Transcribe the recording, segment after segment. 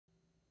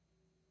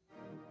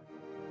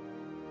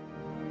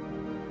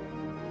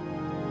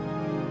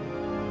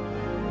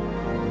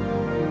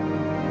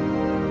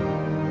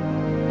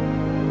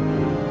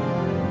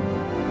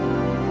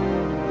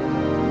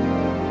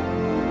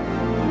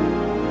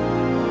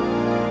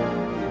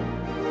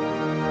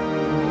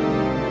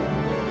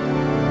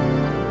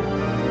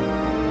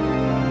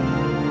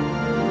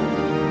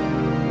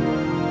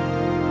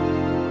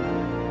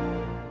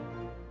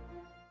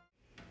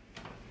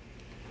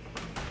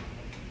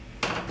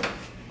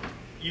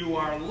You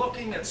are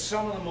looking at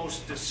some of the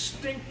most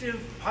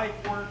distinctive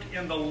pipework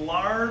in the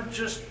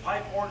largest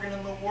pipe organ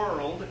in the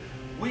world.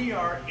 We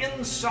are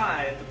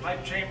inside the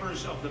pipe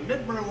chambers of the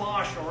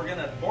Midmer-Losh organ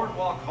at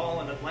Boardwalk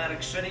Hall in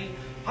Atlantic City.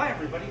 Hi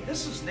everybody,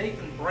 this is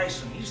Nathan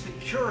Bryson. He's the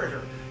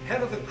curator,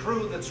 head of the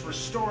crew that's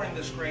restoring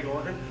this great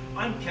organ.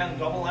 I'm Ken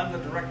Double, I'm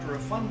the director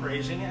of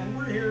fundraising, and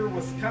we're here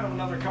with kind of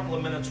another couple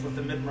of minutes with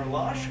the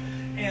Midmer-Losh.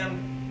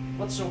 And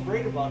what's so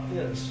great about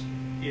this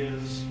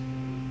is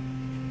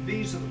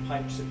these are the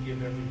pipes that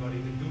give everybody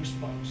the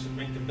goosebumps, that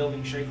make the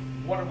building shake.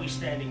 What are we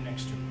standing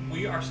next to?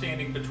 We are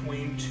standing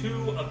between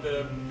two of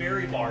the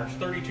very large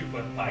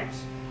 32-foot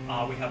pipes.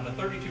 We have the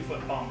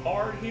 32-foot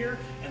bombard here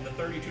and the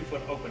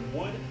 32-foot open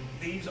wood.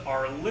 These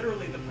are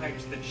literally the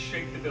pipes that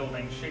shake the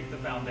building, shake the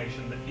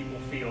foundation, that people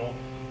feel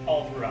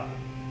all throughout.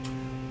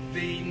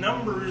 The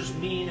numbers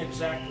mean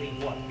exactly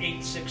what?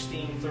 8,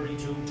 16,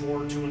 32, 4,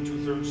 2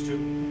 2/3,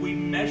 2? We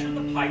measure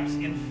the pipes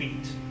in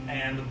feet,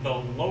 and the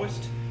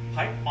lowest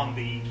pipe on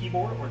the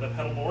keyboard or the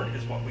pedal board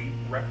is what we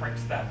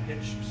reference that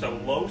pitch. So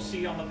low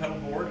C on the pedal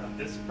board of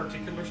this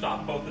particular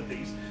stop, both of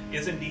these,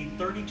 is indeed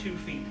 32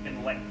 feet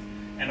in length.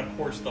 And of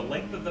course the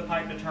length of the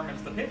pipe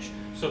determines the pitch,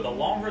 so the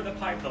longer the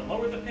pipe, the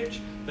lower the pitch,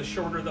 the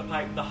shorter the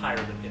pipe, the higher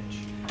the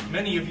pitch.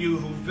 Many of you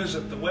who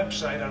visit the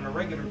website on a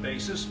regular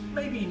basis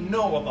maybe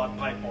know about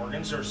pipe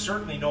organs, or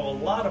certainly know a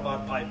lot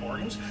about pipe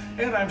organs,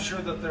 and I'm sure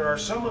that there are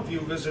some of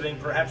you visiting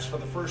perhaps for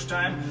the first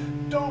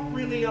time don't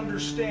really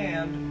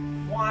understand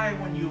why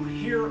when you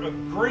hear a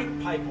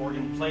great pipe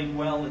organ played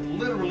well, it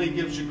literally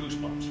gives you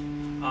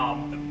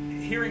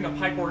goosebumps. Hearing a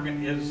pipe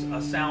organ is a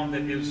sound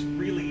that is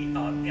really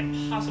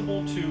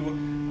impossible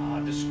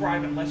to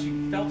describe unless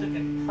you felt it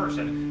in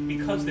person,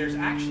 because there's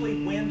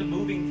actually wind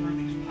moving through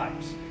these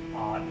pipes.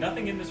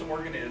 Nothing in this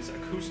organ is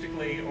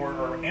acoustically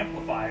or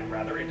amplified,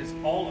 rather. It is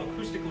all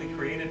acoustically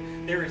created.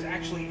 There is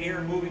actually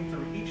air moving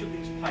through each of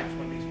these pipes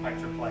when these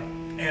pipes are playing.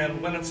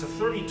 And when it's a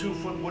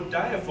 32-foot wood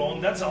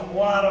diaphone, that's a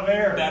lot of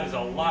air. That is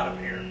a lot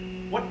of air.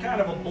 What kind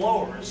of a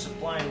blower is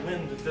supplying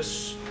wind to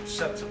this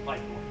sets of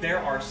pipe organ? There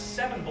are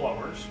 7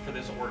 blowers for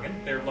this organ.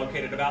 They're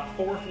located about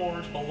 4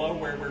 floors below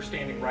where we're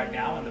standing right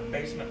now in the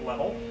basement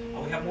level.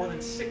 We have more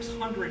than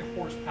 600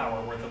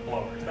 horsepower worth of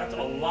blowers. That's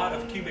a lot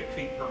of cubic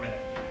feet per minute.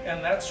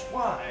 And that's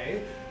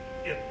why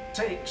it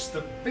takes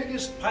the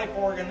biggest pipe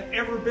organ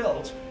ever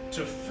built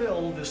to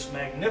fill this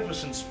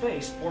magnificent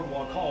space,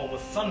 Boardwalk Hall,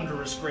 with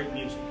thunderous great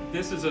music.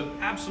 This is an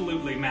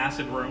absolutely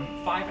massive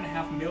room,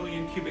 5.5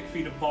 million cubic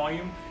feet of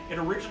volume. It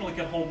originally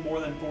could hold more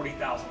than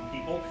 40,000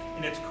 people.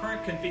 In its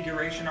current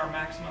configuration, our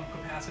maximum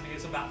capacity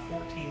is about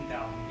 14,000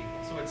 people.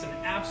 So it's an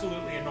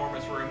absolutely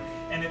enormous room,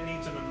 and it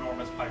needs an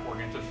enormous pipe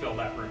organ to fill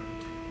that room.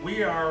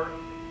 We are,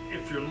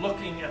 if you're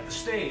looking at the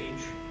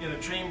stage, in a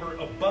chamber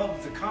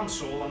above the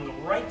console on the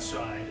right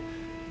side.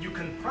 You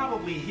can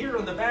probably hear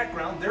in the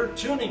background they're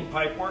tuning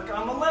pipework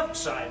on the left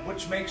side,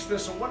 which makes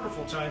this a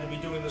wonderful time to be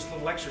doing this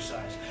little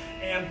exercise.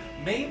 And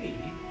maybe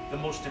the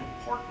most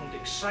important,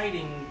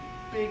 exciting,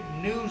 big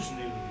news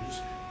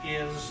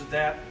is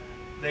that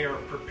they are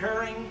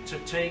preparing to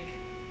take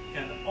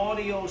an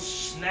audio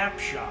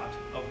snapshot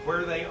of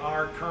where they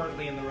are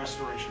currently in the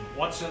restoration.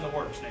 What's in the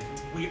works, Nathan?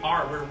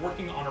 We're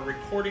working on a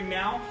recording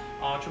now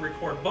to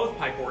record both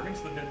pipe organs,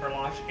 the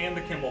Midmer-Losh and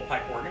the Kimball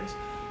pipe organs.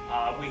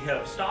 We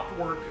have stopped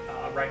work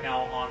right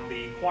now on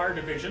the choir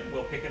division.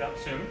 We'll pick it up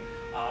soon.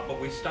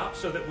 But we stopped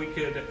so that we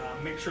could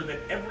make sure that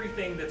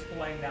everything that's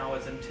playing now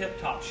is in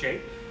tip-top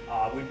shape.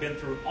 We've been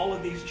through all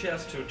of these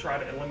chests to try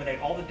to eliminate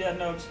all the dead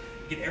notes,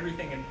 get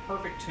everything in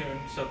perfect tune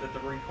so that the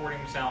recording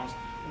sounds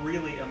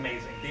really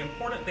amazing. The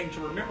important thing to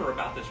remember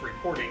about this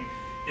recording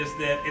is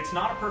that it's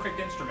not a perfect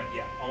instrument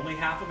yet. Only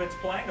half of it's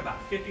playing, about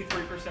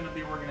 53% of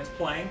the organ is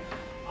playing,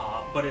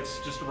 but it's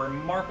just a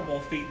remarkable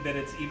feat that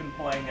it's even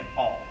playing at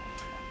all.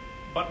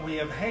 But we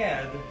have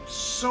had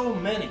so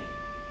many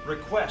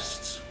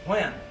requests,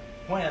 when,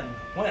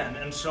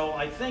 and so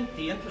I think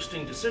the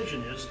interesting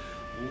decision is,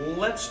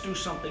 let's do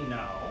something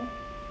now,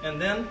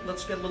 and then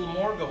let's get a little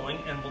more going,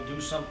 and we'll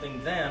do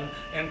something then,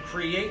 and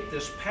create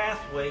this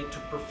pathway to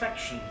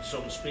perfection,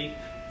 so to speak,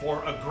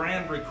 for a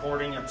grand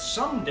recording at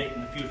some date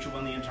in the future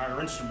when the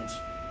entire instrument's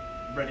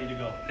ready to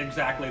go.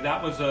 Exactly.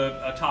 That was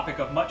a topic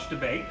of much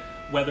debate,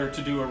 whether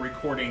to do a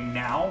recording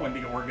now when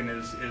the organ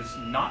is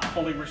not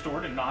fully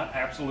restored and not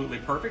absolutely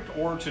perfect,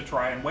 or to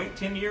try and wait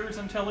 10 years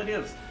until it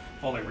is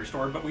fully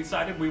restored. But we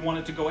decided we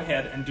wanted to go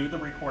ahead and do the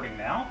recording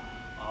now,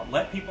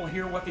 let people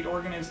hear what the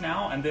organ is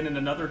now, and then in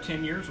another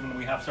 10 years when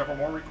we have several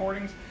more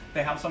recordings,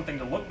 they have something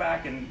to look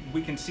back and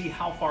we can see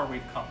how far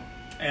we've come.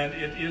 And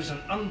it is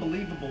an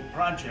unbelievable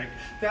project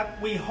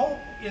that we hope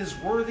is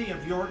worthy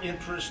of your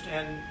interest,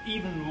 and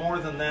even more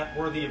than that,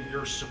 worthy of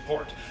your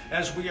support.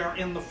 As we are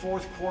in the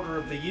 4th quarter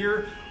of the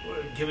year,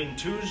 Giving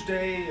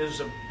Tuesday is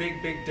a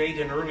big date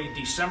in early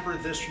December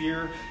this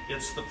year.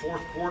 It's the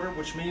 4th quarter,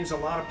 which means a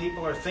lot of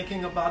people are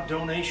thinking about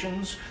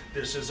donations.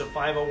 This is a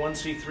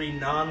 501c3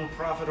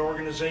 non-profit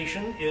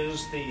organization,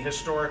 is the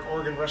Historic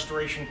Organ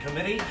Restoration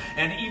Committee,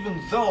 and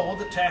even though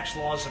the tax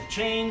laws have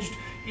changed,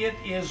 It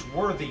is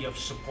worthy of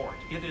support.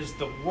 It is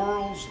the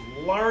world's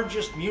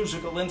largest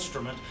musical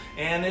instrument,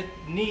 and it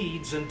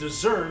needs and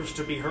deserves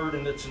to be heard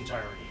in its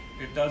entirety.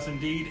 It does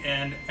indeed,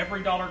 and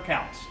every dollar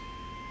counts.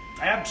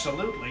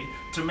 Absolutely.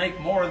 To make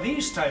more of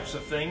these types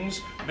of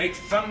things, make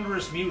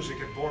thunderous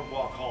music at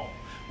Boardwalk Hall.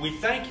 We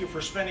thank you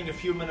for spending a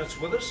few minutes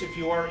with us. If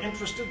you are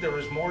interested, there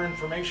is more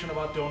information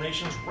about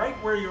donations right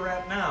where you're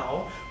at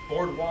now,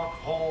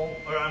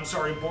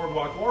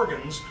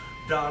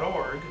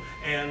 boardwalkorgans.org,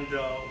 and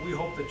we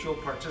hope that you'll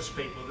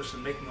participate with us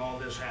in making all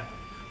this happen.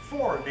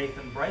 For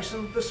Nathan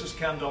Bryson, this is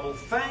Ken Double.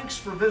 Thanks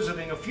for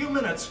visiting a few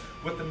minutes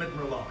with the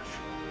Midmer-Losh.